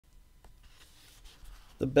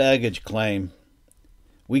The baggage claim.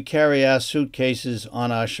 We carry our suitcases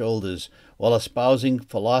on our shoulders while espousing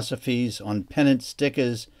philosophies on pennant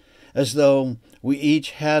stickers as though we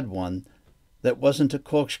each had one that wasn't a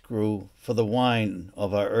corkscrew for the wine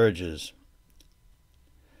of our urges.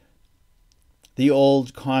 The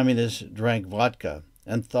old communist drank vodka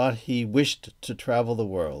and thought he wished to travel the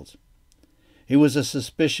world. He was a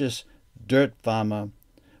suspicious dirt farmer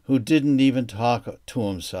who didn't even talk to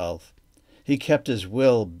himself. He kept his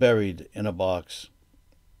will buried in a box.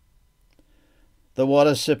 The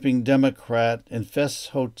water-sipping Democrat infests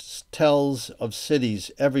hotels of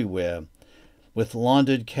cities everywhere with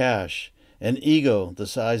laundered cash, an ego the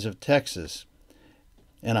size of Texas,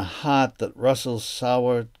 and a heart that rustles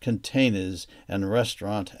sour containers and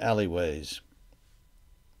restaurant alleyways.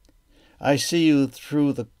 I see you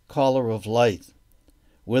through the collar of light,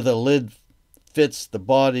 where the lid fits the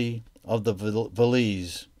body of the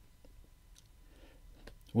valise.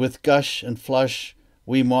 With gush and flush,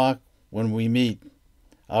 we mock when we meet,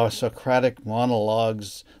 our Socratic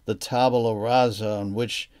monologues, the tabula rasa on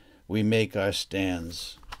which we make our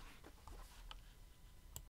stands.